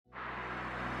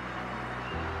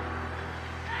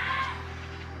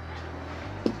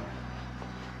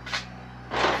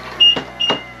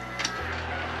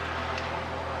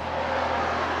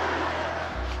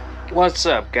What's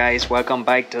up guys, welcome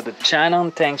back to the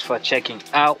channel. Thanks for checking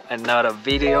out another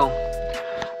video.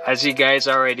 As you guys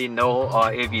already know,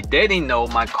 or if you didn't know,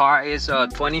 my car is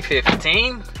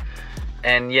 2015,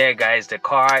 and yeah guys, the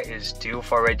car is due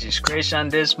for registration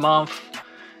this month,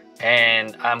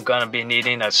 and I'm gonna be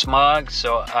needing a smog,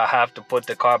 so I have to put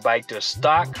the car back to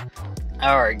stock.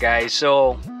 Alright guys,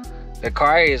 so the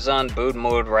car is on boot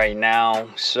mode right now,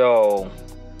 so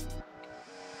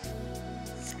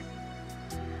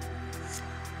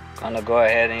gonna go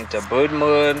ahead into boot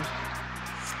mode.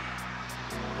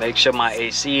 Make sure my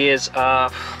AC is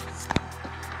off,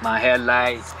 my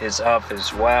headlight is off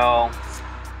as well.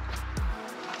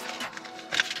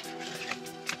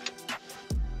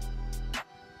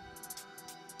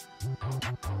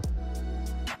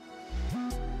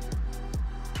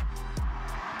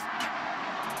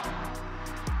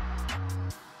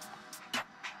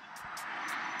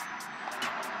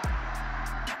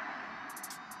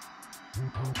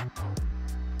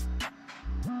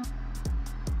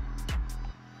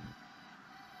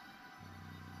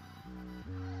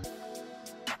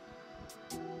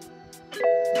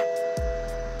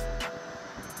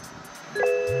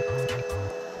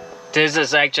 This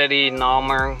is actually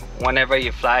normal. Whenever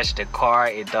you flash the car,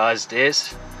 it does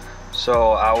this,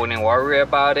 so I wouldn't worry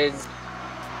about it.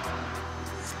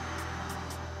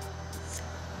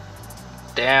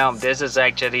 Damn, this is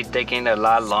actually taking a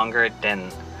lot longer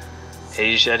than it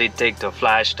usually takes to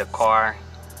flash the car.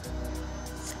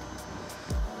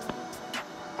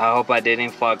 I hope I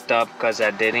didn't fucked up because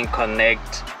I didn't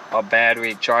connect a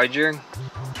battery charger.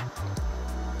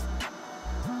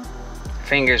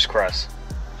 Fingers crossed.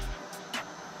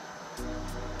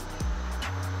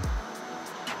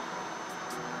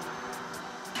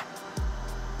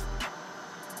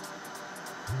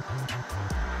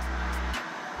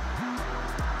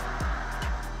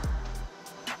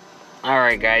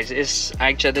 Alright guys, it's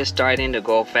actually starting to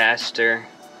go faster.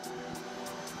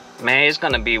 Man, it's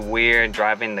gonna be weird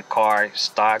driving the car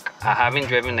stock. I haven't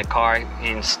driven the car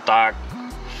in stock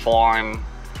form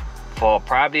for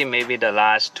probably maybe the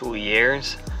last 2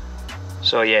 years.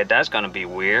 So yeah, that's gonna be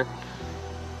weird.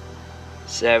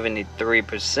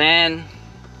 73%.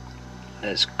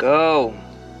 Let's go.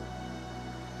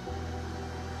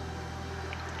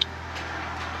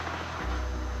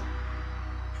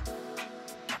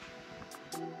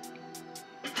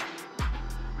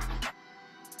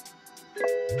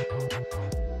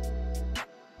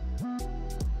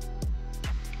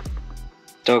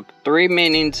 Took 3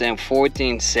 minutes and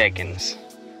 14 seconds.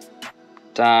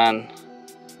 Done.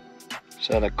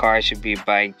 So the car should be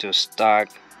back to stock.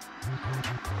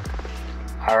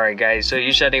 Alright guys, so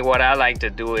usually what I like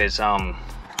to do is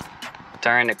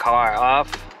turn the car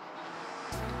off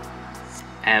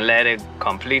and let it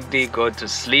completely go to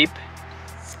sleep,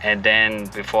 and then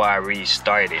before I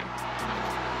restart it.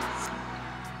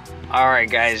 Alright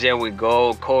guys, here we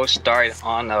go. Cold start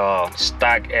on a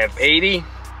stock F80.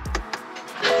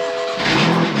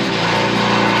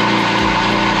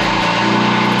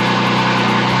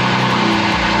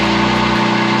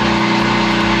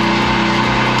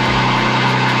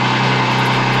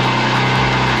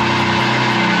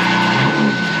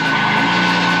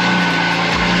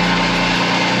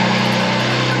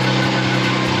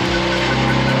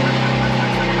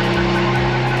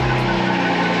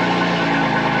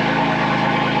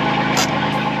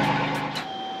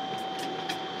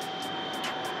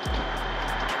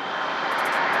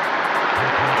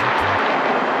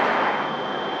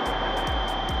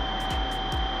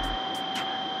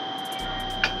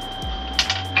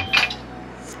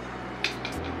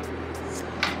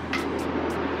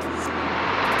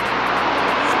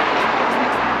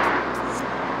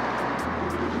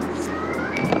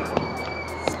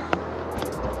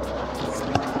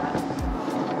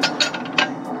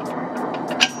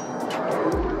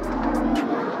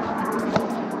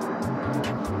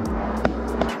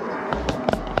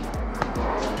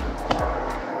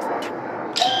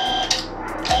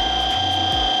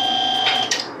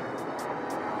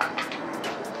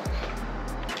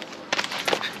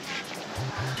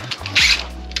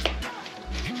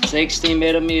 $60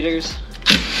 millimeters.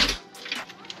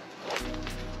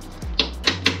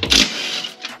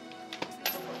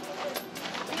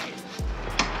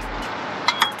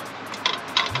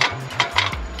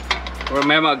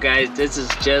 Remember guys, this is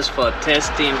just for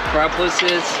testing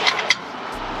purposes.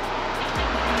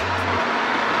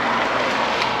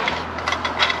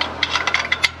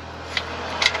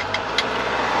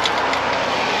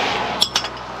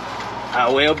 I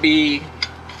will be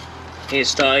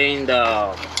installing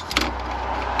the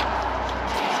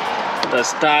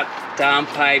stock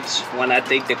downpipes when I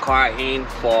take the car in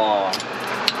for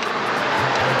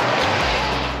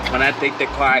when I take the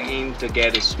car in to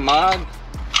get it smog.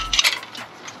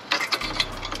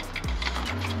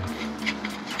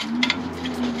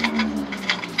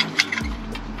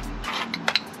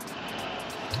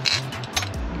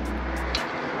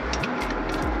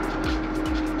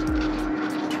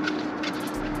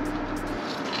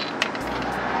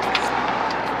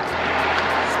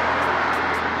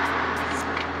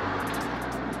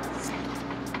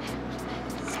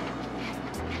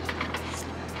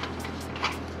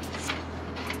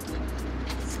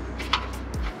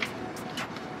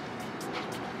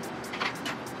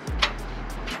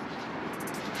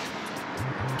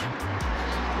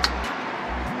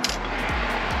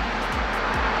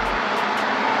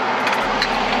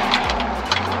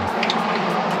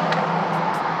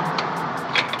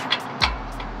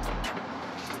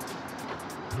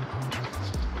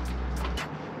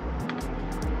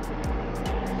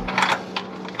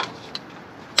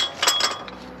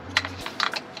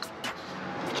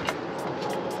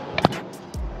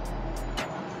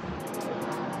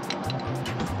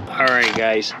 Alright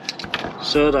guys,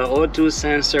 so the O2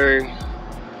 sensor,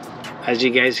 as you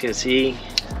guys can see,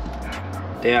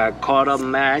 they are caught up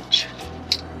match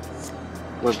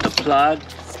with the plug,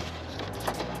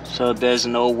 so there's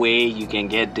no way you can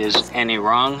get this any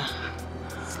wrong.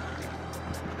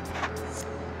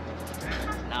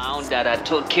 Now that I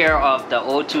took care of the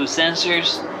O2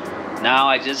 sensors, now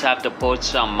I just have to put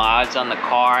some mods on the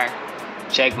car,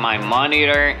 check my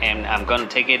monitor, and I'm gonna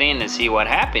take it in and see what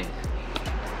happened.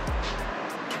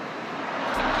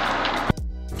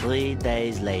 3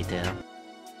 days later.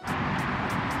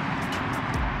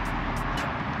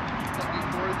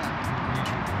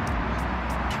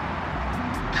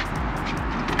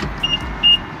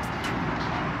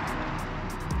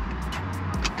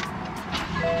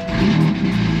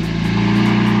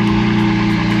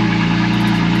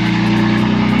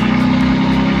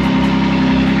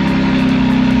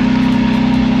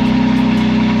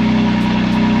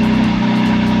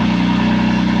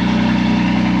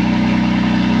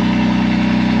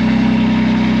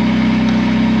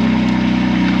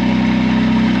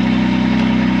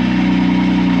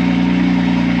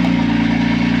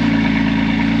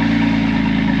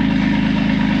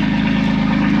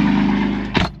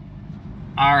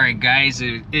 Alright guys,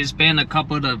 it's been a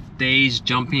couple of days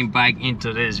jumping back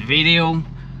into this video.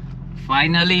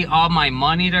 Finally, all my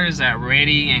monitors are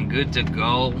ready and good to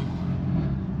go.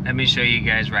 Let me show you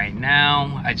guys right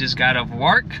now. I just got off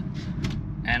work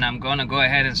and I'm gonna go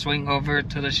ahead and swing over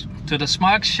to the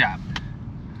smog shop.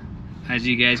 As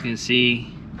you guys can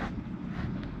see,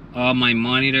 all my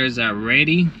monitors are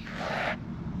ready,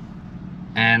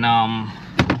 and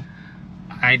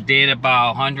I did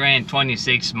about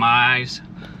 126 miles,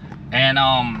 and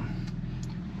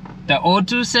the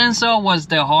O2 sensor was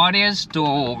the hardest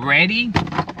to ready,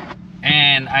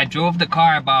 and I drove the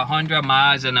car about 100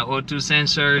 miles and the O2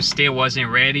 sensor still wasn't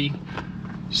ready.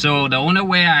 So the only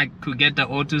way I could get the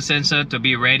O2 sensor to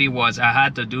be ready was I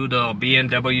had to do the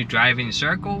BMW driving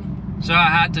circle. So I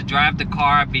had to drive the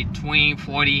car between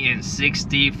 40 and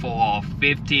 60 for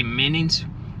 15 minutes,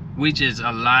 which is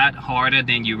a lot harder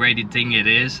than you really think it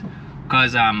is,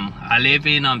 because I live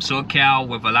in SoCal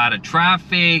with a lot of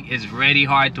traffic. It's really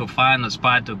hard to find a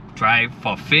spot to drive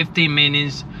for 15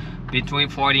 minutes between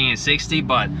 40 and 60,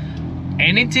 but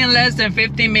anything less than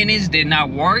 15 minutes did not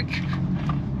work.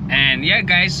 And yeah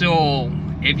guys, so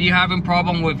if you're having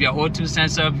problem with your O2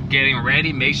 sensor getting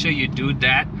ready, make sure you do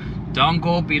that. Don't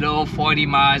go below 40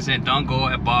 miles and don't go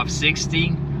above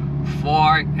 60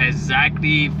 for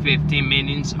exactly 15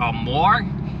 minutes or more,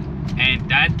 and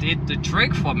that did the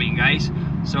trick for me guys.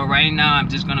 So right now I'm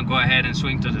just gonna go ahead and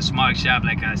swing to the smog shop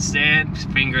like I said.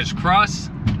 Fingers crossed,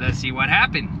 let's see what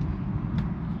happened.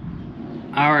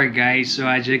 Alright guys, so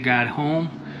I just got home.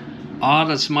 All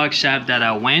the smog shop that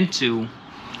I went to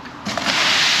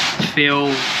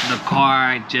filled the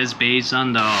car just based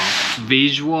on the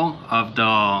visual of the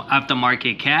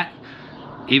aftermarket cat.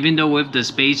 Even though with the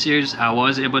spacers I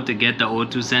was able to get the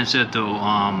O2 sensor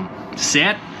to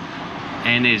set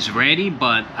and it's ready,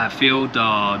 but I feel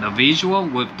the visual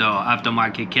with the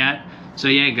aftermarket cat. So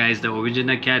yeah guys, the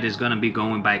original cat is gonna be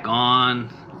going back on.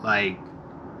 Like,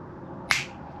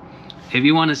 if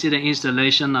you want to see the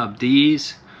installation of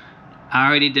these, I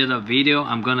already did a video.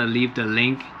 I'm gonna leave the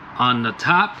link on the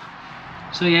top.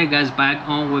 So yeah guys, back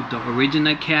on with the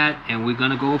original cat, and we're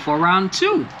gonna go for round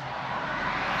 2.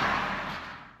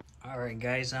 Alright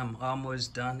guys, I'm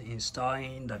almost done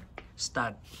installing the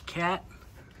stock cat.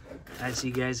 As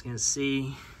you guys can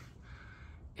see,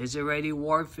 is it really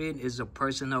worth it? It's a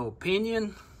personal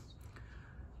opinion.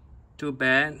 Too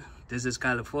bad This is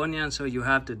California, so you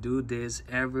have to do this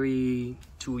every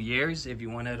 2 years if you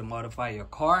wanted to modify your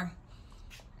car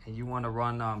and you want to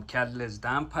run catalyst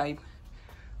downpipe.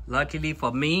 Luckily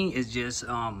for me, it's just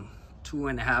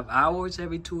 2.5 hours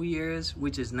every 2 years,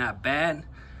 which is not bad.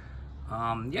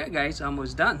 Yeah guys,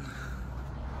 almost done.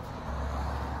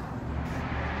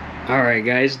 All right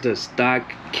guys, the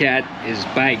stock cat is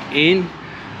back in.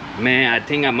 Man, I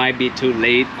think I might be too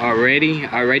late already.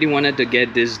 I already wanted to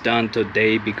get this done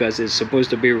today because it's supposed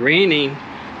to be raining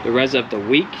the rest of the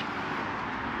week.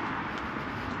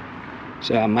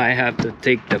 So I might have to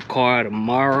take the car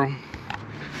tomorrow.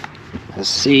 Let's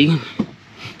see.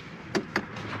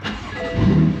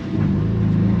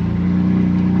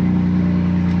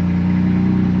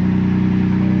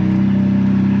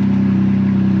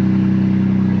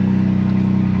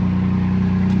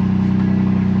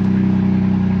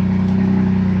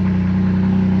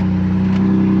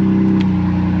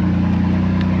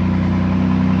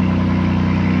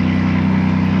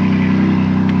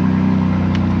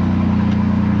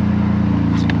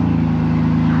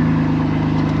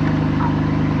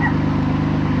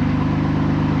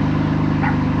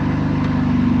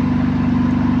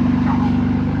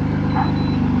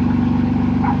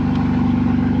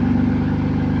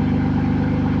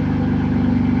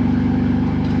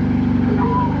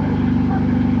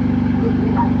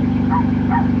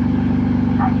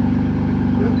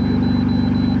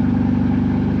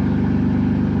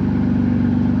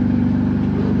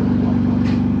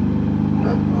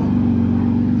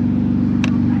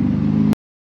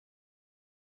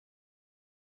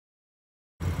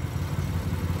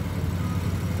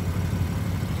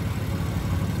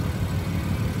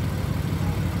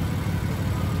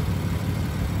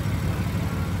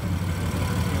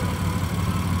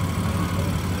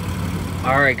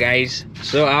 All right guys,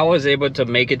 so I was able to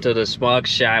make it to the Smog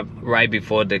shop right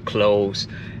before the close,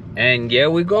 and here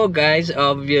we go guys.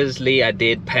 Obviously I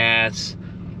did pass,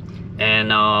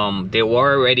 and they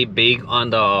were already big on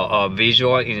the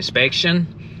visual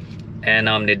inspection, and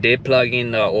they did plug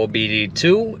in the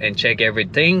OBD2 and check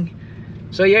everything.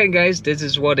 So yeah guys, this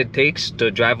is what it takes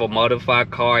to drive a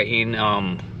modified car in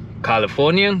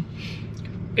California.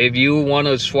 If you want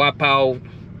to swap out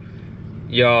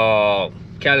your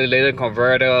catalytic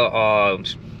converter or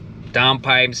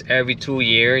downpipes every 2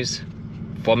 years,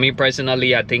 for me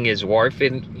personally, I think it's worth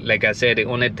it. Like I said, it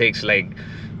only takes like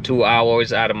 2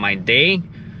 hours out of my day,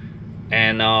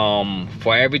 and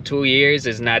for every 2 years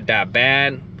it's not that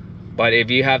bad. But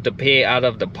if you have to pay out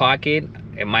of the pocket,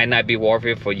 it might not be worth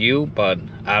it for you, but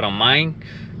I don't mind.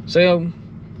 So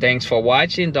thanks for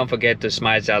watching. Don't forget to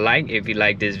smash that like if you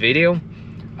like this video.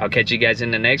 I'll catch you guys in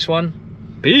the next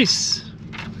one. Peace.